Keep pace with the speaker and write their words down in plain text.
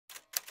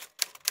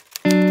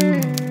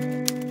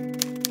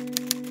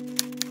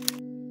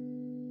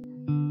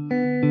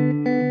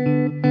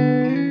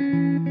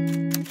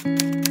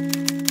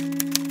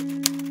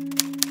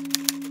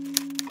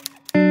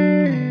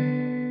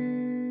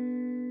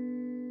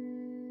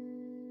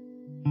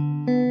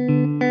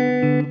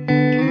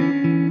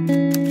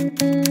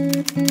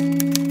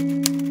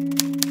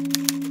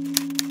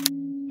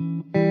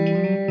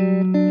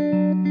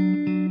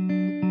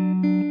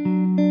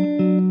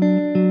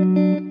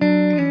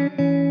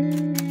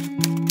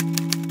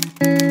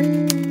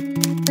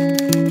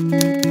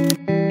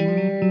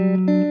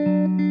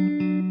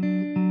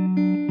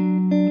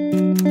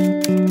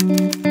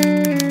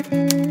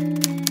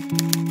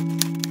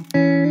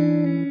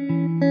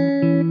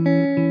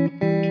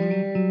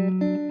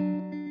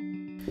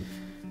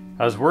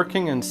I was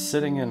working and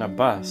sitting in a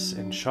bus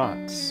in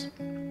Shots.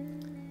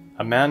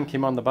 A man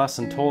came on the bus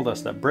and told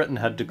us that Britain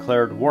had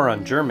declared war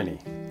on Germany.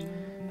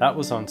 That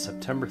was on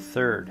September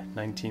 3rd,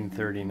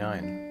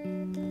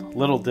 1939.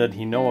 Little did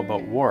he know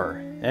about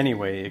war.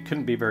 Anyway, it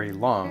couldn't be very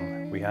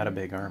long. We had a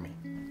big army.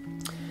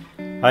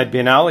 I'd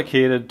been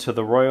allocated to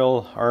the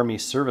Royal Army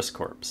Service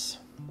Corps.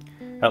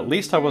 At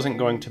least I wasn't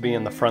going to be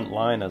in the front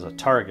line as a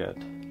target.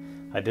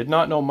 I did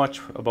not know much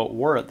about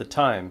war at the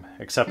time,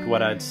 except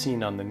what I'd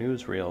seen on the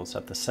newsreels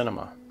at the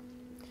cinema.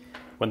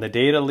 When the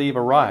day to leave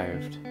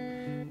arrived,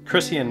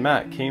 Chrissy and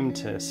Matt came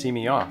to see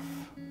me off.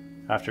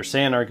 After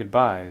saying our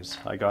goodbyes,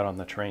 I got on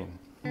the train.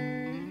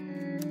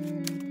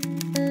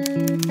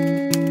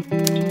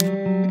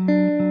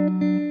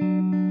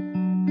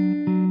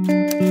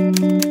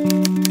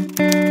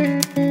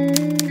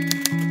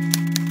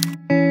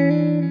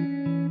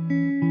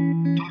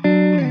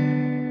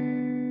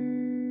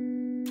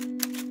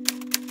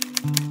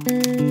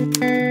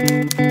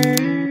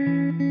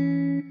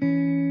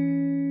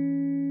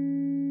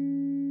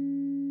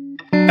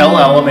 El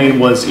Alamein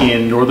was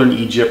in northern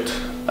Egypt,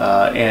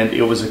 and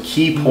it was a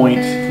key point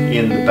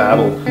in the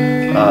battle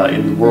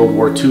in World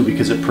War II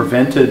because it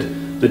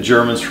prevented the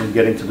Germans from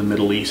getting to the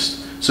Middle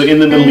East. So in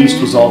the Middle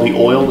East was all the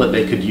oil that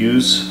they could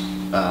use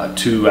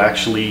to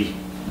actually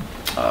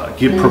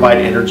provide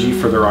energy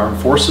for their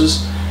armed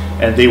forces,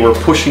 and they were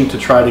pushing to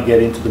try to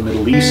get into the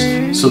Middle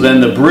East. So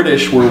then the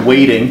British were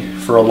waiting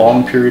for a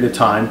long period of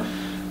time.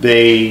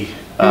 They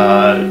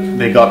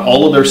got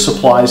all of their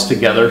supplies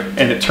together,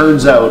 and it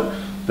turns out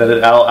that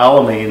at El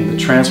Alamein, the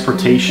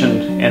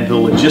transportation and the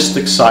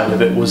logistics side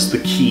of it was the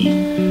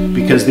key,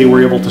 because they were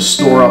able to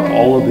store up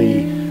all of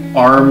the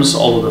arms,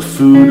 all of the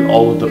food,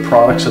 all of the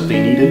products that they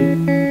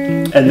needed.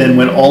 And then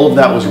when all of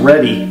that was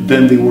ready,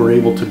 then they were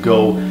able to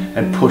go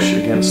and push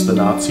against the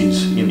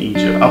Nazis in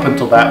Egypt. Up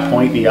until that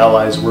point, the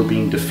Allies were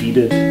being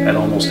defeated at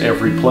almost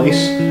every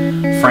place.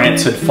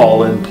 France had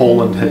fallen,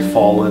 Poland had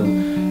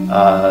fallen,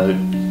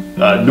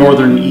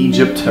 northern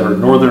Egypt or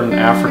northern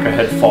Africa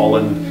had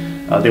fallen.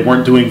 They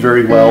weren't doing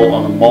very well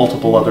on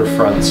multiple other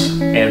fronts,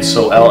 and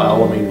so El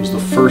Alamein was the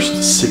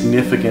first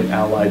significant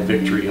Allied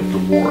victory of the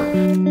war.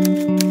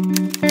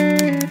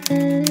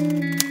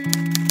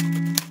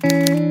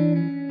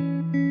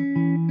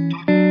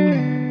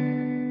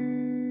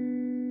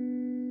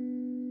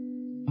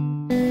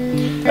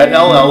 At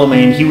El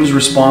Alamein, he was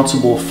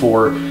responsible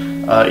for,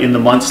 in the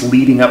months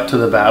leading up to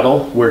the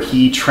battle, where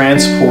he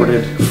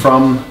transported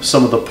from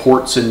some of the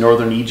ports in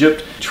northern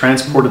Egypt,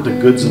 transported the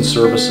goods and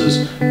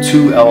services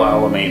to El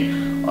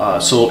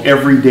Alamein. So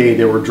every day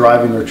they were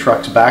driving their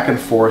trucks back and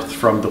forth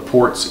from the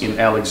ports in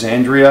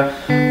Alexandria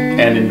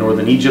and in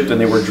northern Egypt,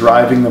 and they were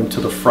driving them to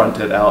the front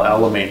at El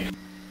Alamein.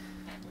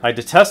 I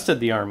detested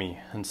the army,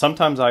 and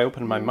sometimes I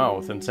opened my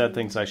mouth and said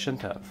things I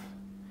shouldn't have.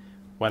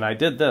 When I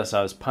did this,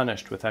 I was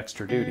punished with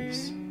extra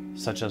duties,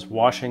 such as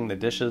washing the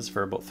dishes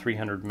for about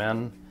 300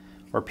 men,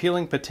 or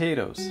peeling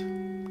potatoes,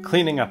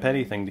 cleaning up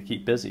anything to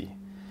keep busy.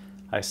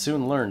 I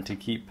soon learned to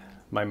keep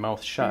my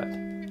mouth shut,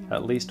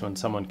 at least when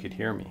someone could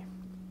hear me.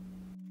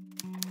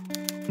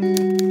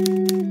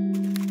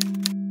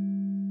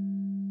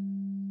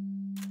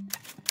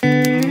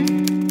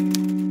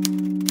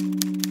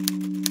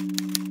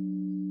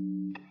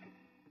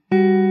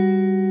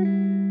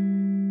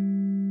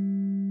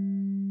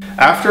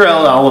 After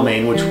El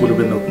Alamein, which would have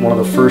been one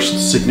of the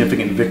first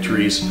significant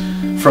victories,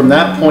 from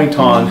that point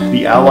on,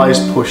 the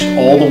Allies pushed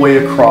all the way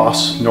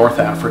across North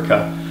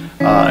Africa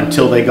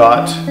until they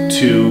got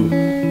to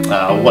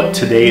what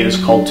today is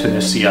called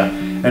Tunisia.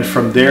 And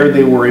from there,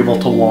 they were able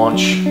to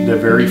launch the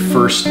very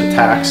first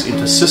attacks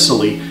into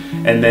Sicily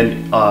and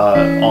then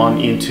on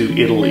into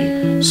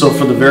Italy. So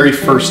for the very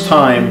first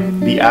time,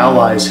 the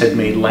Allies had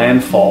made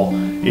landfall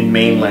in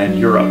mainland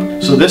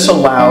Europe. So this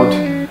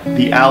allowed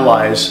the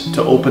Allies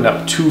to open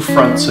up two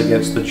fronts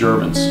against the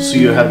Germans. So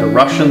you had the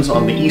Russians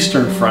on the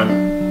eastern front,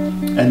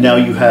 and now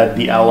you had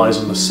the Allies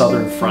on the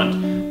southern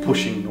front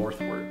pushing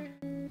northward.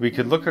 We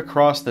could look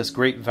across this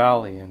great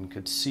valley and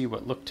could see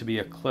what looked to be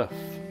a cliff.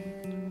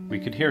 We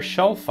could hear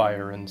shell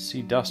fire and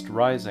see dust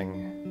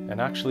rising, and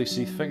actually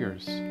see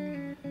figures.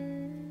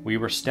 We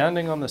were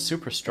standing on the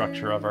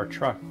superstructure of our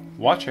truck,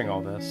 watching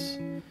all this,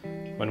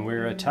 when we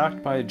were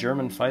attacked by a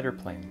German fighter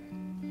plane.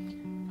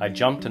 I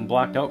jumped and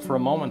blacked out for a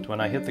moment when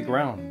I hit the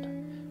ground.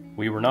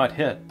 We were not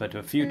hit, but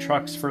a few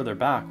trucks further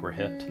back were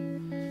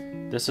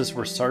hit. This is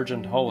where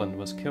Sergeant Holland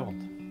was killed.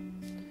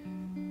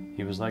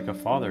 He was like a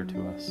father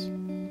to us.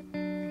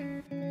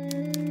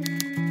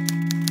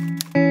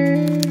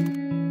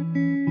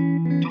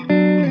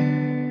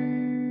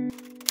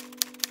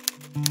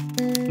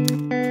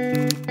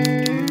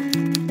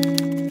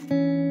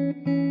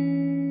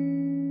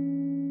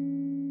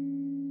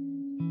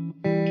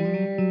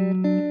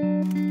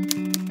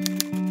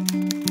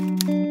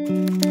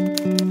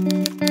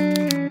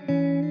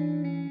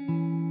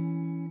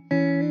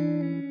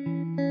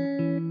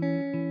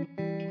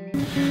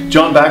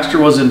 John Baxter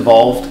was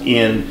involved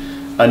in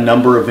a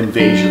number of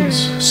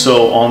invasions.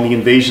 So on the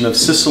invasion of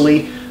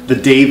Sicily, the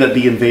day that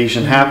the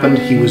invasion happened,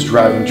 he was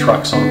driving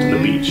trucks onto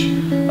the beach.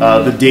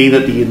 The day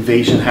that the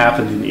invasion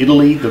happened in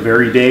Italy, the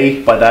very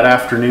day, by that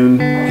afternoon,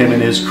 him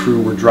and his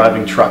crew were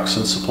driving trucks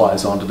and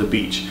supplies onto the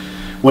beach.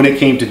 When it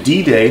came to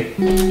D-Day,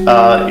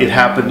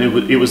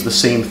 it was the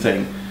same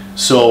thing.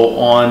 So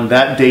on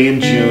that day in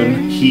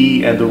June,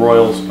 he and the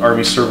Royal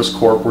Army Service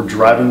Corps were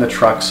driving the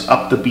trucks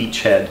up the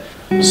beachhead.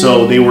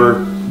 So they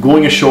were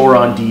going ashore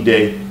on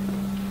D-Day,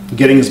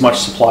 getting as much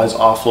supplies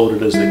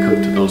offloaded as they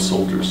could to those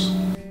soldiers.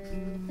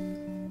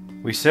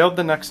 We sailed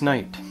the next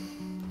night,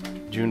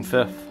 June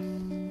 5th.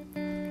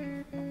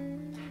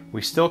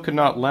 We still could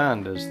not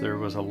land as there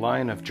was a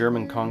line of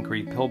German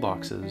concrete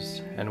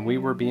pillboxes and we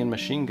were being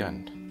machine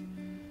gunned.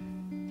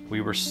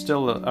 We were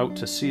still out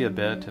to sea a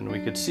bit and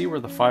we could see where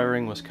the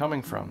firing was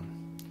coming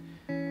from.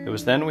 It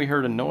was then we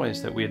heard a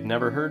noise that we had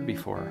never heard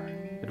before.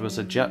 It was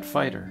a jet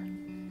fighter.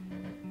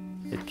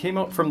 It came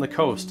out from the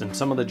coast and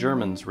some of the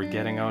Germans were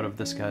getting out of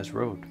this guy's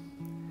road.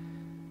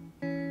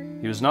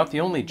 He was not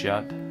the only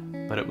jet,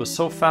 but it was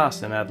so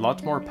fast and had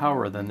lots more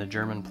power than the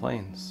German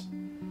planes.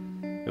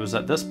 It was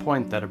at this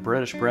point that a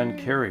British Bren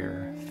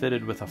carrier,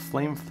 fitted with a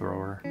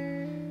flamethrower,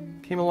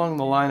 came along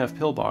the line of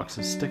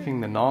pillboxes,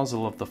 sticking the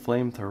nozzle of the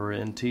flamethrower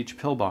into each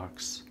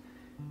pillbox,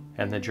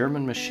 and the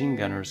German machine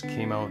gunners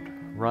came out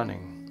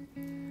running.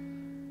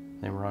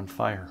 They were on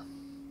fire.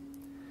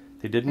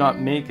 They did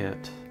not make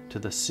it to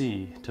the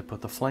sea to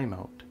put the flame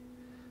out.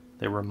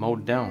 They were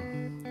mowed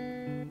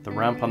down. The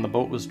ramp on the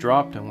boat was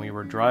dropped and we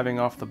were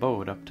driving off the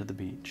boat up to the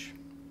beach.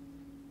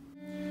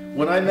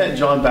 When I met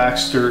John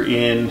Baxter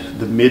in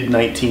the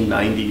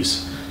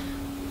mid-1990s,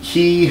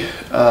 he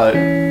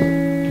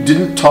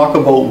didn't talk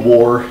about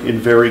war in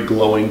very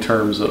glowing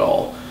terms at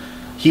all.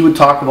 He would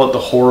talk about the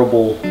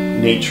horrible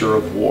nature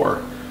of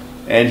war,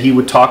 and he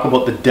would talk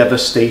about the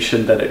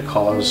devastation that it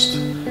caused,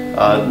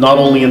 not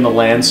only in the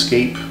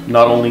landscape,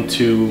 not only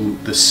to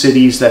the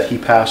cities that he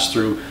passed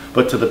through,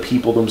 but to the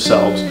people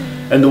themselves.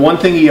 And the one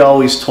thing he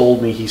always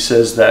told me, he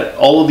says that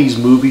all of these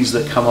movies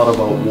that come out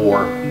about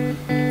war,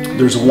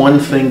 there's one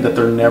thing that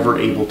they're never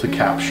able to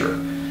capture,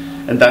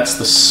 and that's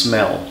the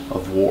smell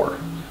of war.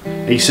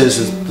 And he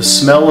says the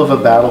smell of a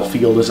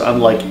battlefield is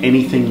unlike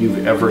anything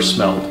you've ever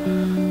smelled.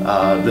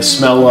 The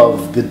smell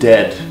of the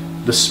dead,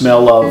 the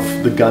smell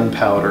of the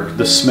gunpowder,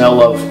 the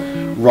smell of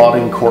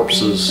rotting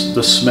corpses,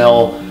 the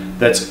smell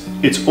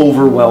it's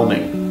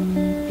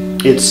overwhelming.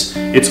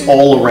 It's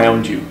all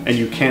around you, and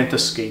you can't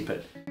escape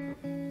it.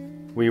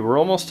 We were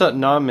almost at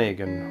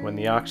Nijmegen when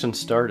the action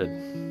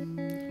started.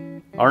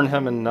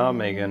 Arnhem and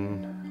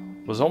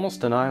Nijmegen was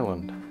almost an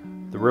island.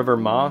 The River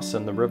Maas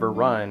and the River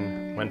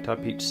Rhine went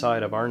up each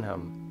side of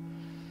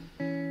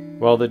Arnhem.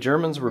 While the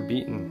Germans were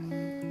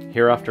beaten,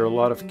 here after a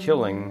lot of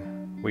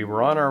killing, we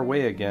were on our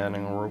way again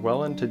and were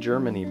well into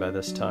Germany by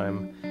this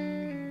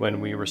time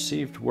when we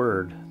received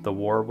word the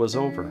war was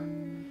over.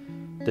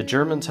 The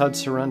Germans had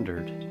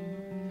surrendered.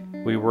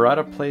 We were at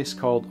a place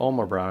called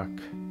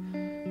Olmerbach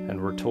and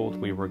were told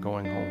we were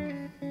going home.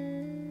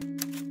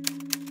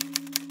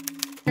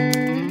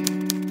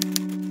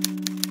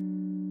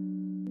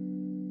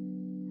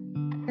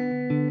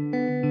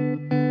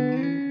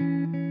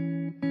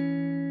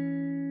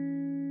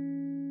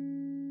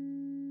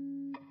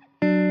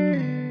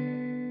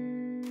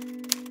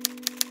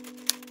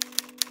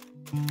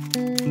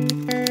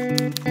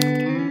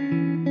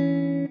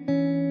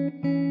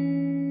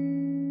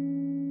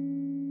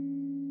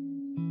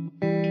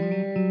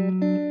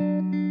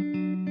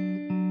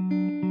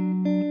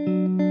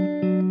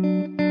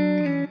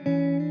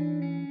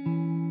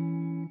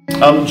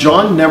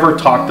 John never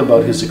talked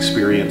about his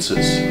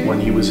experiences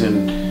when he was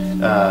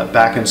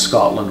back in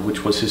Scotland,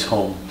 which was his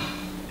home.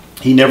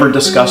 He never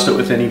discussed it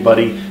with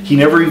anybody. He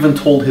never even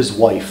told his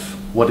wife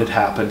what had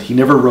happened. He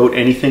never wrote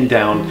anything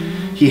down.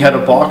 He had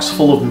a box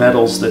full of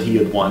medals that he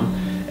had won,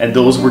 and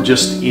those were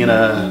just in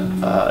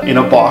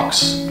a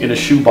box, in a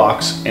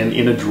shoebox, and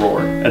in a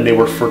drawer. And they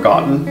were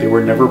forgotten. They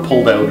were never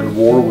pulled out, and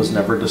war was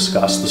never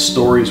discussed. The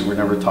stories were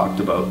never talked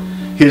about.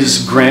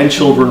 His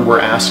grandchildren were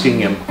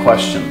asking him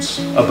questions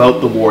about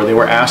the war. They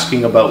were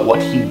asking about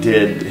what he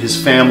did.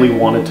 His family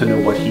wanted to know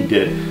what he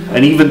did.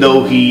 And even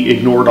though he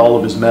ignored all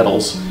of his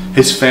medals,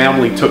 his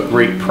family took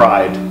great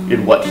pride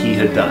in what he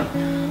had done.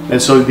 And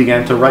so he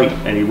began to write,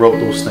 and he wrote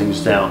those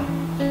things down.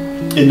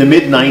 In the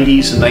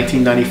mid-90s, in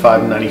 1995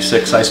 and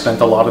 96, I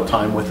spent a lot of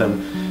time with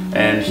him,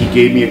 and he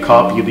gave me a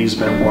copy of these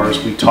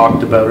memoirs. We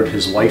talked about it.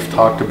 His wife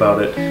talked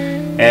about it.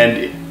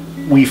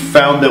 And we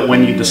found that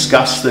when you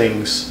discuss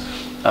things,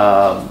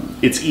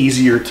 it's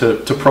easier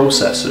to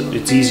process it.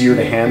 It's easier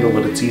to handle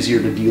it. It's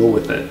easier to deal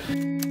with it.